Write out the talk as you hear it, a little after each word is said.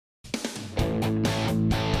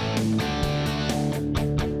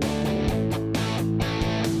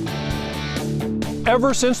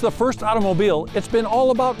Ever since the first automobile, it's been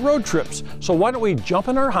all about road trips. So why don't we jump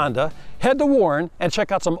in our Honda, head to Warren, and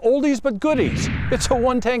check out some oldies but goodies. It's a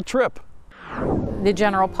one-tank trip. The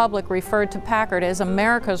general public referred to Packard as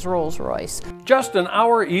America's Rolls-Royce. Just an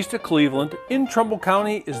hour east of Cleveland, in Trumbull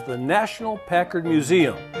County, is the National Packard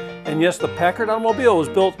Museum. And yes, the Packard automobile was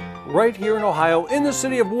built right here in Ohio in the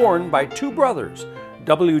city of Warren by two brothers,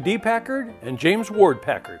 W.D. Packard and James Ward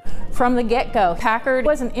Packard. From the get-go, Packard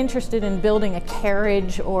wasn't interested in building a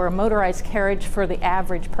carriage or a motorized carriage for the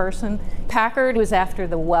average person. Packard was after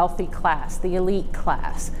the wealthy class, the elite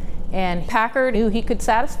class, and Packard knew he could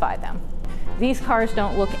satisfy them. These cars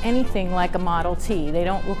don't look anything like a Model T. They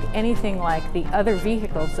don't look anything like the other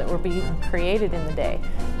vehicles that were being created in the day,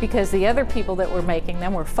 because the other people that were making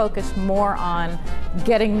them were focused more on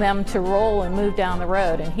getting them to roll and move down the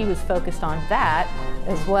road, and he was focused on that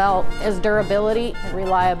as well as durability,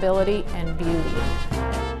 reliability, and beauty.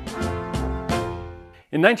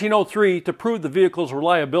 In 1903, to prove the vehicle's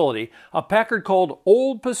reliability, a Packard called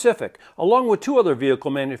Old Pacific, along with two other vehicle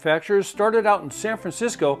manufacturers, started out in San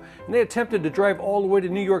Francisco, and they attempted to drive all the way to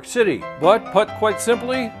New York City. But put quite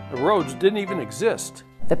simply, the roads didn't even exist.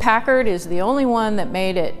 The Packard is the only one that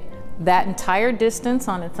made it that entire distance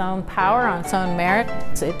on its own power, on its own merit.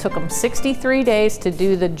 So it took them 63 days to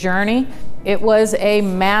do the journey. It was a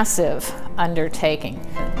massive undertaking.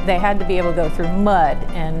 They had to be able to go through mud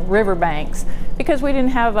and riverbanks because we didn't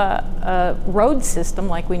have a road system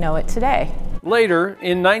like we know it today. Later,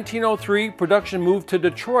 in 1903, production moved to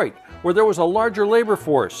Detroit, where there was a larger labor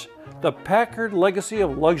force. The Packard legacy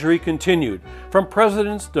of luxury continued. From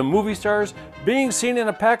presidents to movie stars, being seen in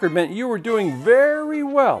a Packard meant you were doing very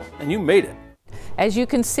well, and you made it. As you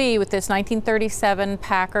can see with this 1937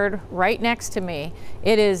 Packard right next to me,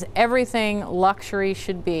 it is everything luxury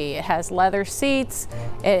should be. It has leather seats,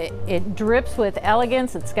 it drips with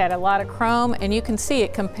elegance, it's got a lot of chrome, and you can see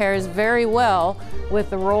it compares very well with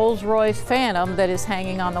the Rolls-Royce Phantom that is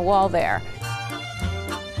hanging on the wall there.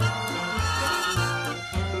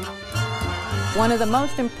 One of the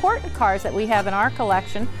most important cars that we have in our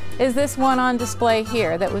collection is this one on display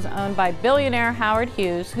here that was owned by billionaire Howard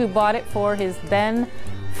Hughes, who bought it for his then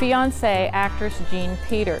fiancée, actress Jean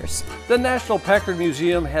Peters. The National Packard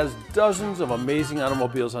Museum has dozens of amazing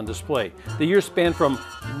automobiles on display. The years span from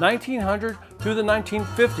 1900 through the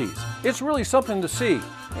 1950s. It's really something to see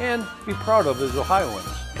and be proud of as Ohioans.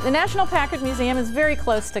 The National Packard Museum is very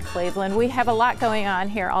close to Cleveland. We have a lot going on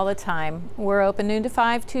here all the time. We're open noon to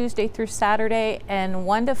 5 Tuesday through Saturday and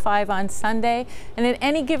 1 to 5 on Sunday. And at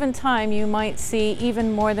any given time you might see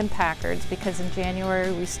even more than Packards, because in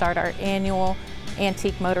January we start our annual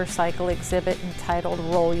antique motorcycle exhibit entitled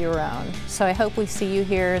Roll Your Own. So I hope we see you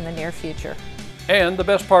here in the near future. And the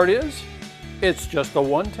best part is, it's just a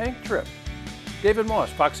one-tank trip. David Moss,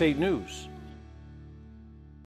 Fox 8 News.